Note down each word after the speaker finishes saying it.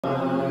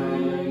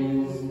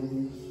Homage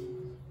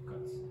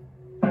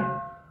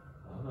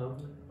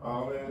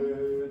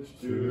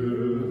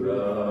to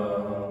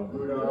the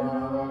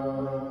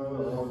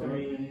Buddha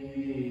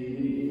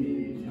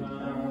 3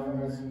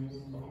 times.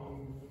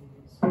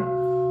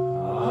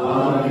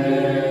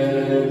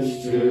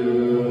 Homage to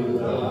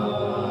the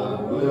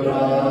Buddha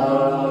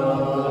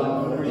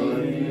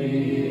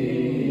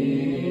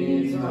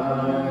 3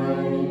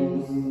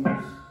 times.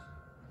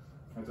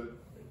 That's it.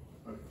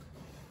 Okay.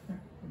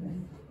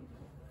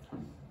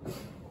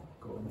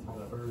 Go into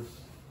the verse.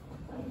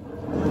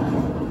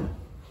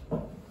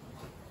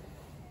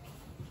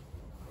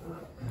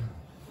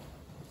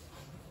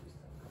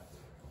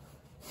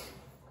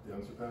 The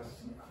unsurpassed?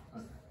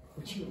 Okay.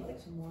 Would you like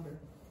some water?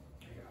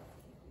 Yeah.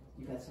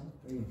 You got some?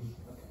 Okay,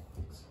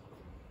 thanks.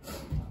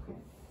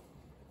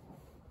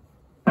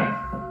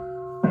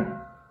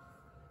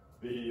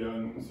 The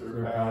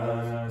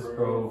unsurpassed,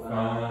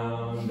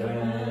 profound,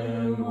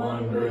 and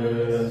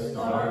wondrous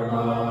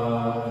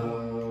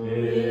Dharma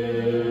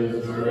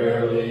is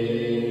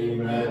rarely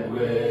met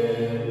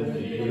with,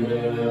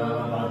 even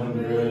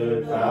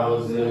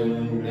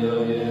 100,000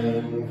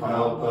 million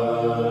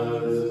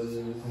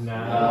kalpas.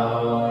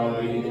 Now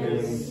we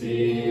can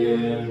see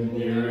and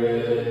hear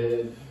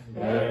it,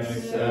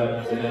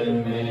 accept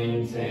and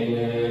maintain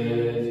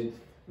it.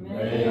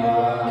 May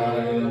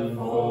I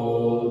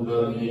unfold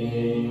the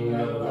meaning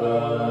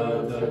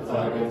of the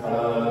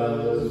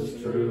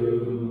Tathagata's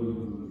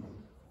truth.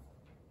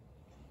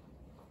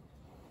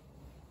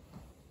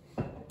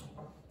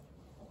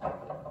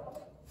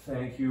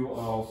 Thank you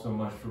all so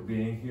much for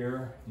being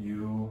here.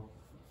 You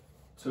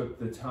took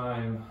the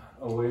time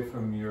away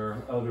from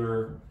your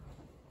other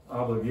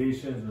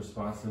obligations,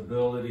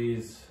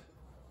 responsibilities,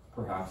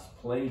 perhaps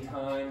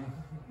playtime,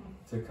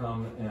 to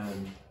come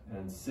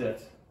and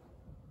sit.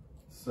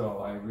 So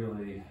I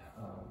really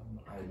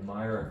I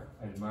admire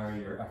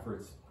your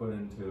efforts put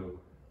into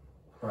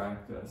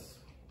practice.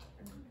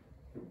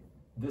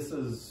 This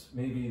is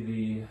maybe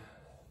the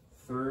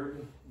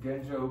third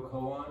Genjo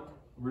Koan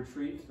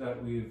retreat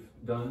that we've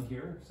done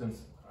here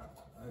since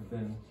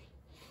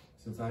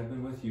I've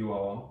been with you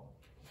all,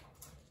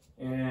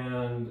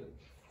 and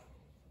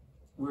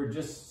we're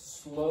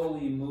just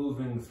slowly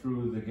moving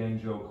through the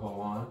Genjo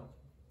Koan.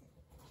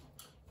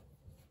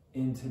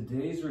 In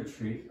today's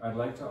retreat, I'd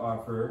like to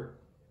offer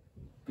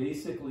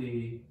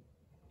basically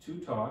 2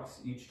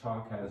 talks. Each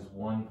talk has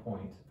 1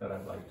 point that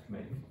I'd like to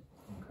make,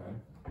 okay?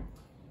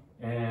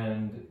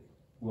 And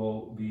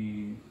we'll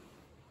be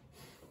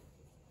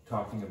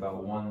talking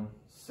about 1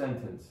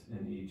 sentence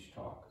in each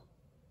talk.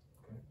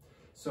 Okay?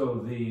 So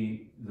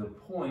the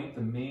point,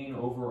 the main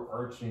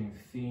overarching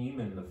theme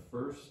in the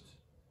first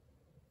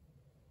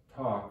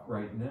talk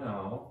right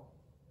now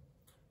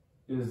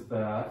is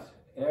that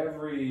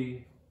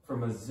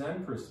from a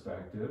Zen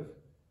perspective,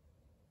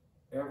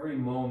 every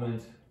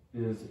moment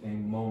is a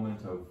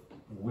moment of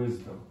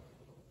wisdom.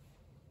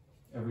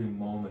 Every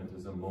moment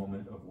is a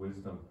moment of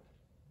wisdom.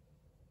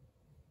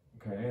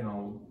 Okay,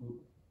 and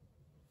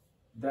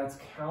that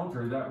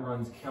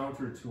runs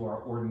counter to our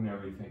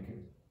ordinary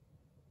thinking.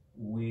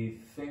 We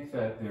think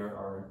that there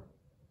are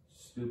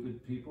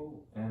stupid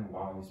people and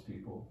wise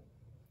people.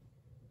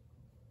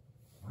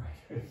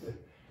 Right?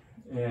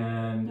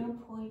 And No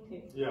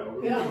pointing. Yeah.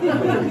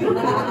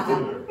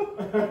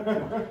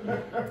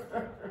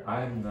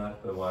 I'm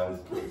not the wise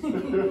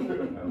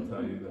person, I'll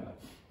tell you that.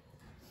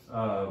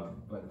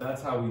 But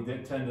that's how we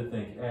tend to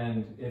think.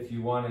 And if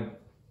you want to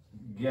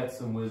get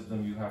some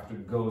wisdom, you have to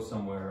go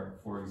somewhere.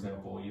 For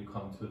example, you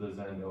come to the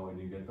Zendo and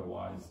you get the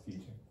wise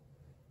teaching.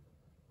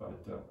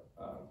 But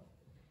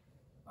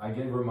I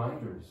get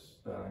reminders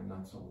that I'm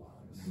not so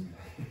wise.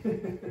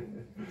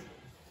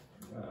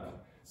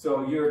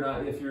 So you're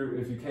not. If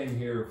you came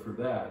here for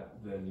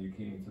that, then you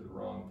came to the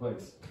wrong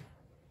place.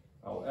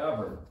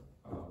 However,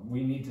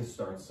 we need to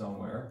start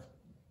somewhere,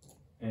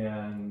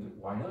 and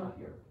why not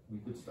here? We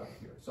could start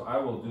here. So I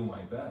will do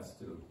my best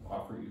to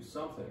offer you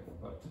something,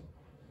 but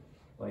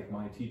like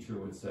my teacher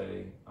would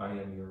say, I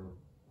am your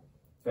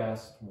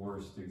best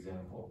worst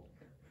example.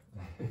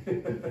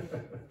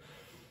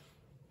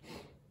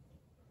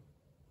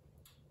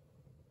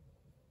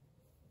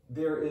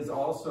 There is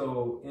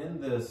also in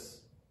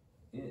this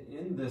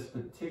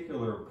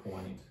particular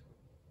point,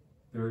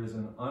 there is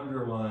an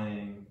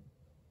underlying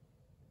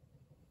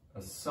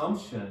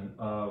assumption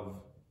of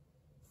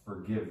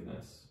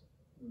forgiveness.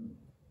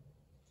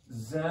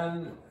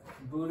 Zen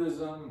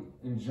Buddhism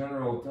in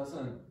general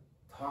doesn't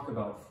talk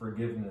about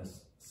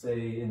forgiveness,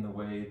 say in the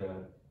way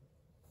that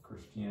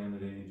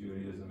Christianity,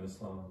 Judaism,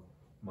 Islam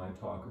might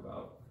talk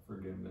about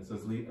forgiveness,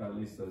 at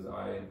least as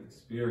I have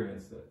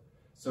experienced it.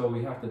 So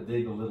we have to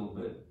dig a little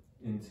bit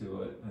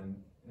into it and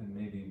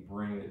maybe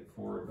bring it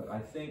forward. But I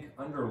think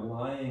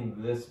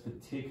underlying this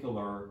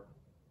particular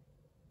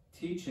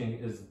teaching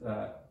is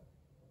that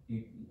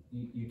you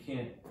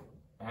can't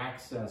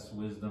access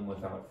wisdom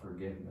without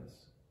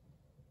forgiveness.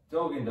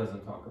 Dogen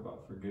doesn't talk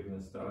about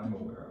forgiveness that I'm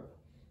aware of.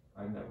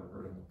 I've never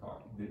heard him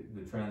talk.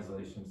 The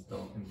translations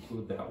don't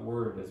include that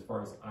word as far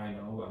as I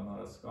know. I'm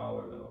not a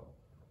scholar though.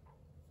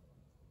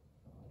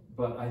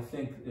 but I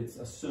think it's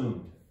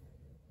assumed.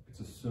 It's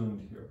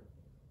assumed here.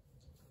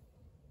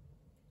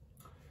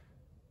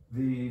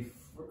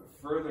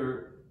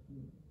 Further,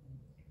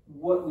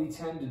 what we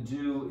tend to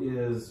do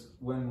is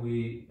when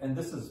we, and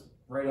this is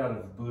right out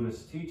of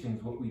Buddhist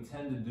teachings, what we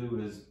tend to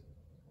do is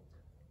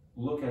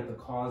look at the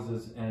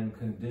causes and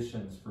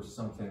conditions for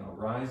something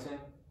arising.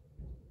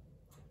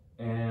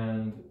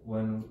 And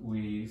when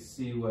we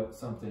see what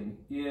something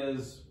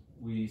is,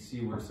 we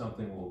see where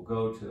something will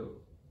go to.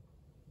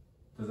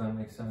 Does that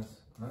make sense?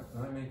 Am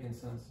I making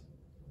sense?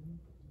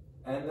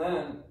 And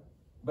then,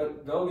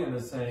 but Dogen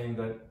is saying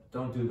that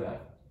don't do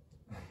that.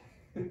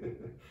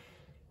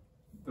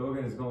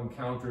 Dogen is going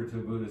counter to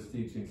Buddhist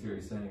teachings here.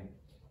 He's saying,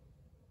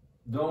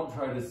 don't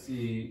try to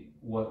see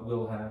what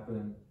will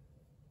happen.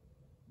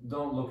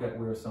 Don't look at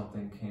where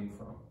something came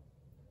from,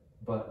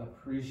 but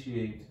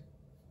appreciate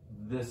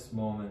this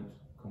moment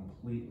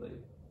completely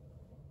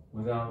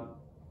without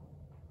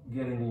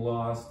getting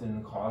lost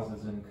in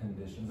causes and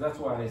conditions. That's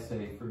why I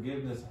say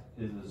forgiveness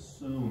is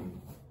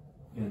assumed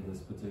in this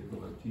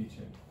particular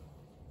teaching.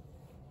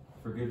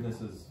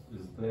 Forgiveness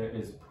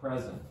is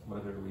present,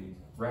 whether we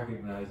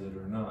recognize it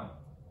or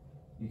not.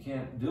 You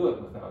can't do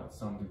it without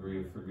some degree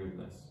of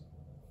forgiveness.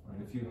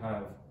 Right? If you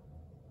have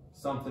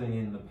something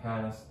in the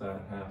past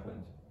that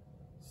happened,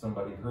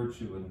 somebody hurt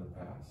you in the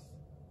past.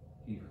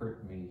 He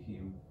hurt me, he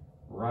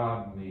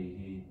robbed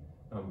me,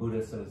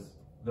 Buddha says,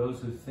 those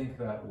who think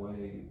that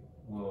way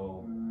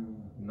will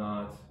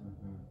not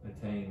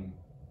attain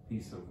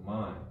peace of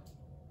mind.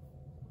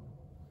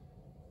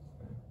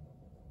 Okay.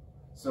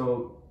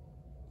 So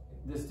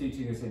this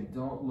teaching is saying,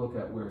 don't look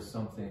at where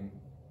something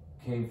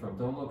came from.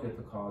 Don't look at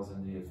the cause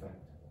and the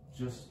effect.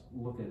 Just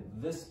look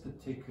at this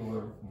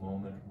particular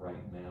moment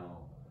right now,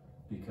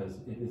 because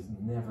it is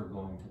never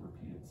going to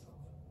repeat itself.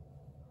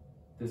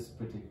 This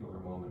particular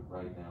moment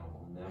right now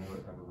will never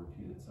ever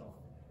repeat itself.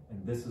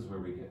 And this is where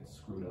we get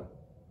screwed up.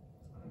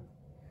 Right?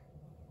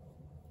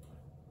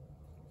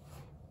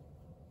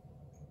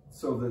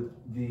 So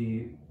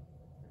the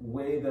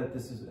way that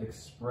this is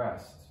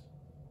expressed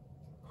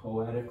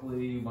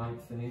poetically, you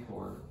might think,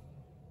 or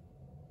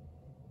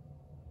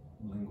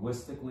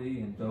linguistically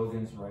in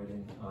Dogen's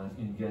writing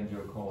in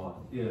Genjo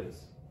Koan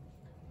is,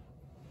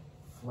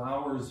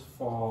 flowers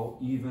fall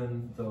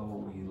even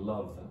though we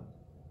love them.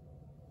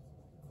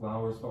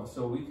 Flowers fall.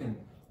 So we can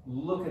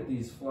look at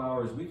these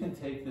flowers. We can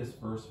take this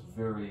verse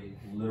very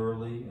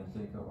literally and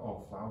think of,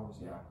 oh, flowers,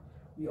 yeah.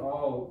 We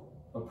all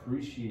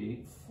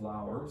appreciate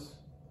flowers.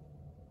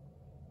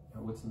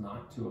 Now, what's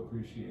not to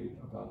appreciate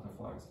about the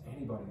flowers?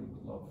 Anybody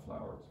would love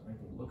flowers, right?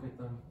 You look at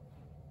them,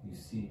 you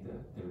see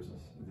that there's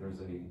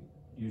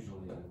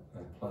usually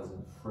a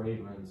pleasant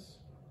fragrance.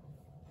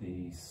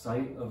 The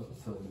sight of,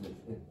 so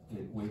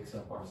it wakes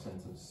up our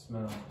sense of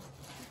smell.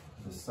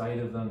 The sight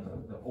of them,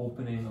 the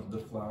opening of the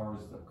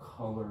flowers, the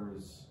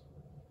colors,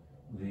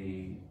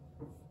 the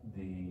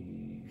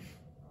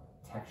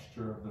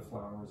texture of the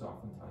flowers,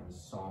 oftentimes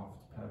soft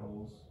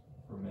petals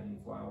for many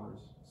flowers,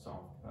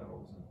 soft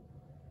petals.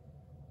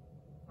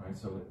 Right,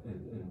 so it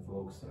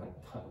invokes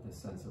the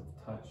sense of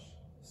touch,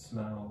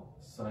 smell,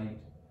 sight.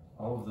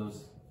 All of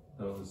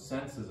those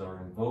senses are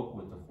invoked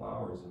with the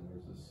flowers, and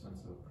there's this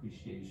sense of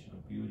appreciation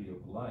of beauty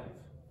of life.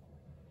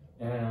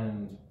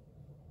 And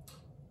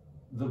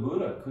the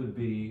Buddha could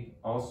be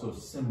also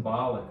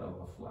symbolic of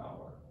a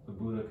flower. The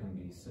Buddha can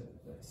be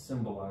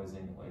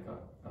symbolizing like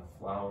a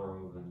flower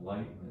of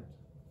enlightenment.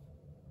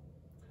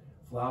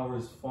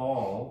 Flowers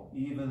fall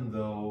even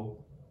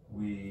though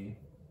we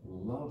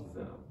love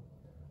them.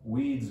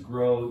 Weeds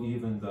grow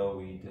even though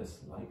we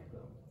dislike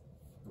them.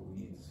 The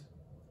weeds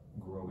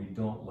grow. We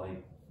don't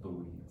like the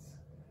weeds,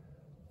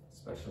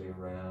 especially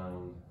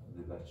around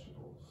the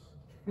vegetables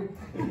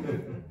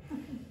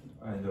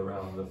and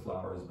around the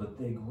flowers, but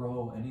they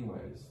grow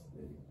anyways.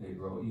 They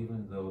grow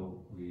even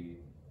though we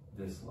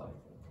dislike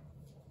them.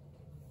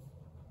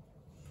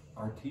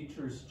 Our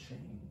teachers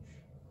change.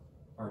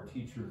 Our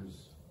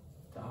teachers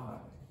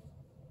die.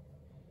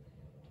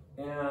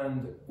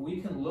 And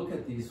we can look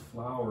at these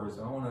flowers.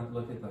 I want to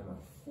look at them at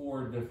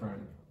four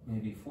different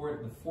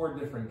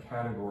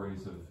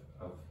categories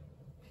of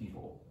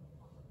people.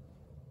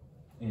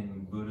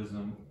 In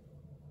Buddhism,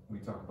 we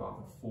talk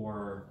about the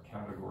four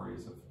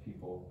categories of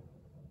people,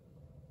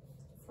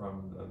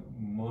 from the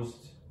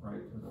most,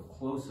 right, the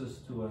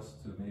closest to us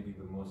to maybe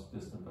the most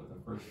distant, but the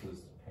first is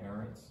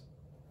parents,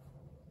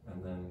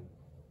 and then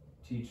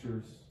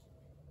teachers,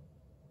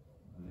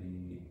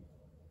 the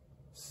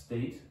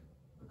state,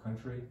 the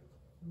country,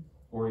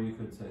 or you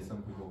could say,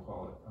 some people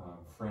call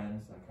it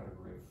friends, that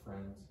category of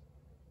friends,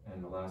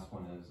 and the last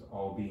one is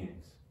all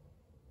beings.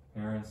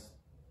 Parents,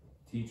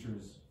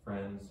 teachers,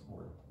 friends,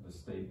 or the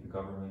state, the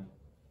government,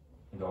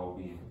 and all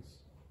beings.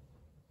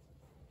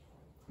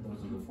 Those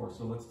are the four.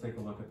 So let's take a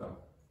look at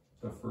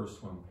the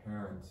first one,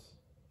 parents.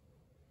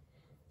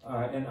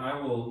 And I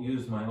will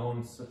use my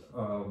own, this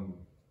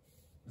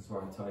is why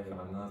I tell you,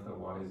 I'm not the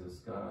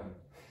wisest guy.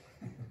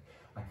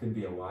 I could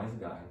be a wise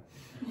guy.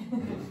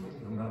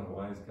 I'm not a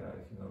wise guy,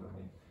 if you know what I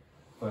mean.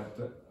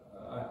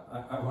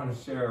 But I want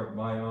to share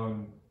my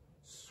own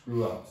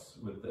screw-ups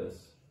with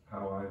this,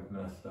 how I've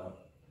messed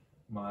up.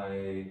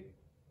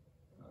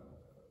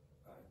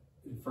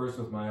 First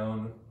with my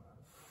own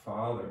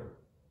father,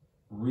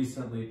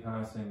 recently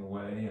passing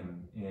away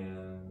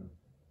in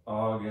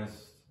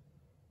August,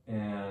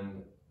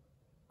 and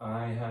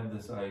I had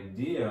this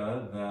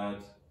idea that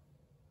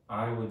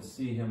I would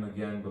see him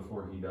again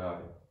before he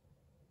died.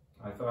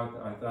 I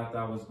thought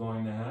that was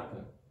going to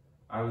happen.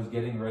 I was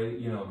getting ready,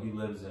 you know, he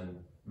lives in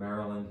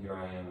Maryland, here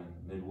I am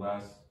in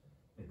Midwest.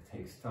 It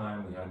takes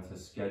time, we had to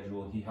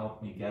schedule. He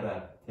helped me get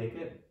a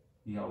ticket.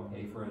 He helped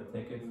pay for a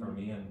ticket for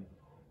me and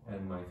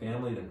my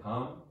family to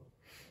come.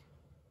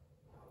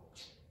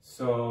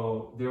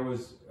 So there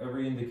was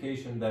every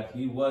indication that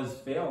he was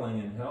failing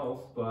in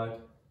health,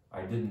 but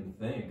I didn't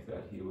think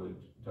that he would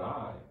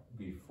die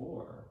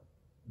before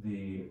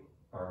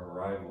our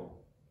arrival.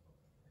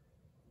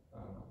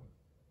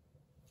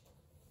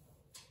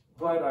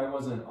 But I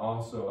was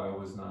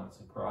not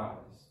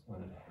surprised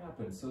when it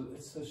happened. So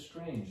it's so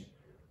strange.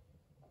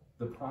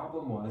 The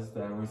problem was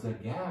there was a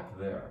gap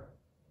there.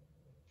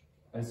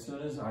 As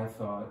soon as I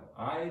thought,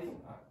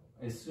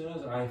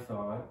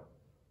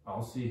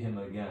 I'll see him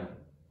again,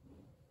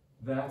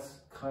 that's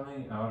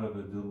coming out of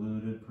a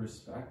deluded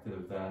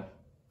perspective that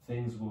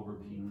things will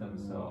repeat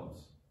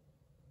themselves.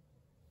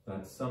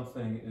 That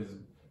something is,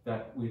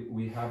 that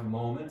we have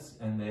moments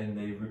and then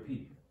they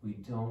repeat. We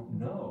don't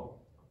know.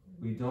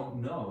 We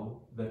don't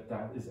know that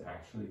that is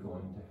actually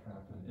going to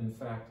happen. In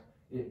fact,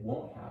 it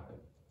won't happen.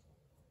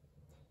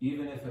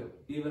 Even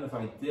if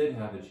I did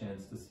have a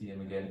chance to see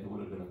him again, it would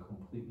have been a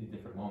completely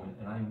different moment.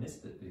 And I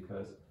missed it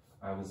because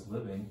I was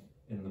living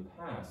in the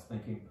past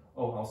thinking,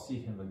 oh, I'll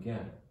see him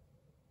again.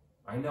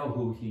 I know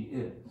who he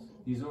is.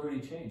 He's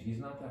already changed. He's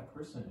not that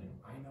person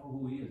anymore. I know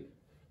who he is.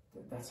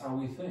 That's how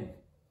we think.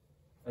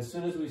 As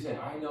soon as we say,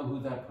 I know who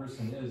that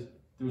person is,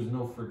 there's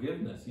no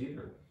forgiveness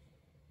either.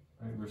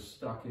 Right? We're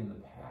stuck in the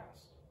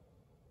past.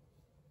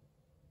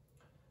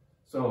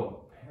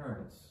 So,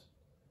 parents,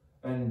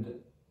 and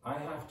I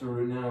have to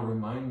now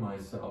remind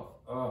myself,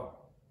 oh,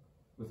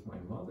 with my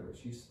mother,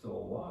 she's still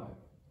alive.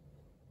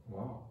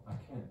 Wow, I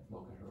can't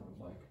look at her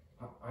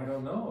like, I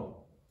don't know.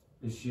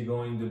 Is she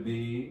going to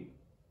be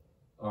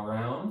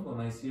around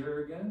when I see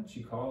her again?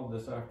 She called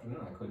this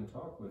afternoon. I couldn't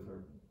talk with her.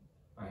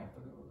 I have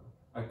to go.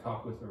 I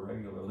talk with her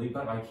regularly,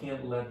 but I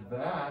can't let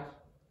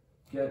that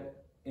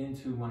get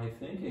into my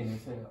thinking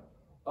and say,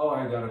 oh,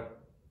 I gotta,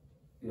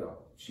 you know,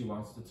 she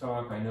wants to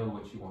talk. I know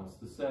what she wants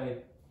to say.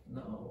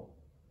 No.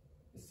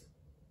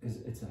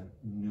 It's a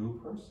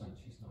new person.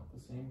 She's not the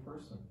same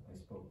person I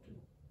spoke to.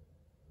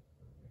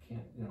 I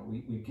can't, you know,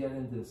 we get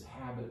into this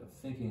habit of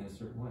thinking a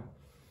certain way.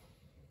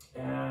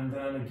 And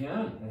then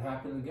again, it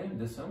happened again,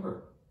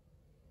 December.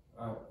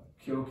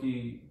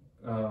 Kyoki,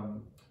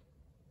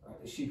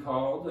 she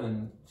called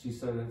and she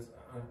said,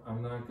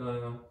 I'm not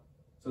gonna,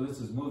 so this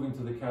is moving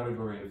to the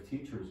category of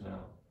teachers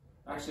now.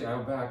 Actually,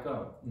 I'll back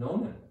up.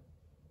 Nonin.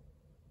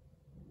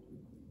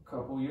 A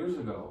couple years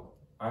ago,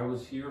 I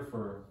was here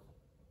for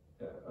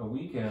a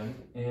weekend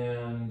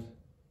and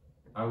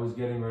I was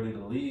getting ready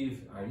to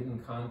leave. I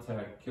didn't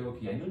contact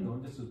Kyoki. I knew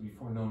Nonin, this was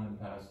before Nonin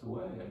passed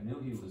away. I knew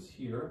he was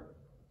here.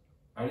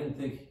 I didn't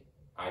think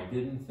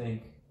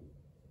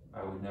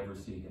I would never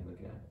see him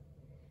again.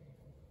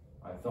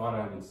 I thought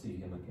I would see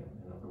him again,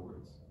 in other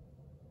words.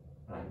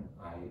 And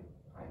I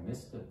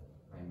missed it.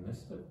 I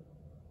missed it.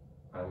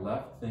 I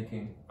left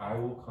thinking, I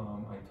will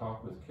come. I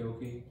talked with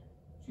Kyoki.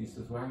 She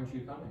says, why aren't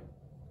you coming?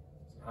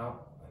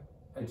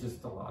 It's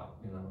just a lot,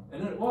 you know.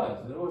 And it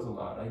was a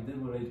lot. I did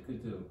what I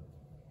could do.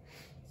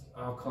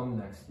 I'll come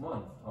next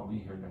month. I'll be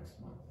here next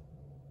month.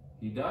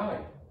 He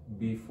died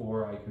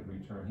before I could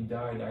return. He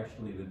died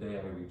actually the day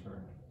I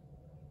returned.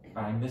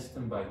 I missed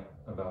him by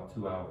about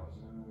 2 hours.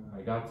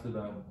 I got to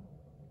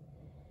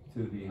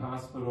the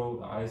hospital,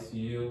 the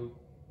ICU.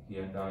 He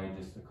had died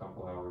just a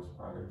couple hours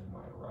prior to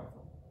my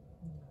arrival.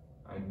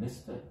 I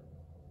missed it.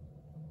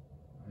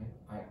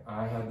 Right?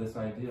 I had this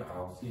idea,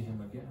 I'll see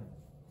him again.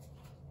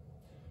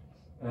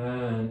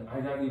 And I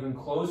got even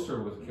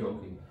closer with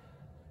Kyoki.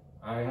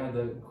 I had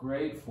the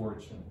great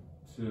fortune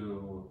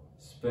to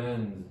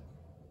spend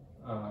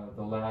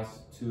the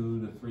last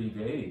 2 to 3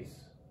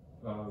 days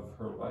of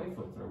her life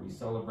with her. We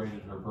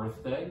celebrated her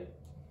birthday.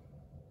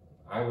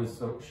 I was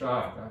so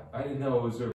shocked. I didn't know it was her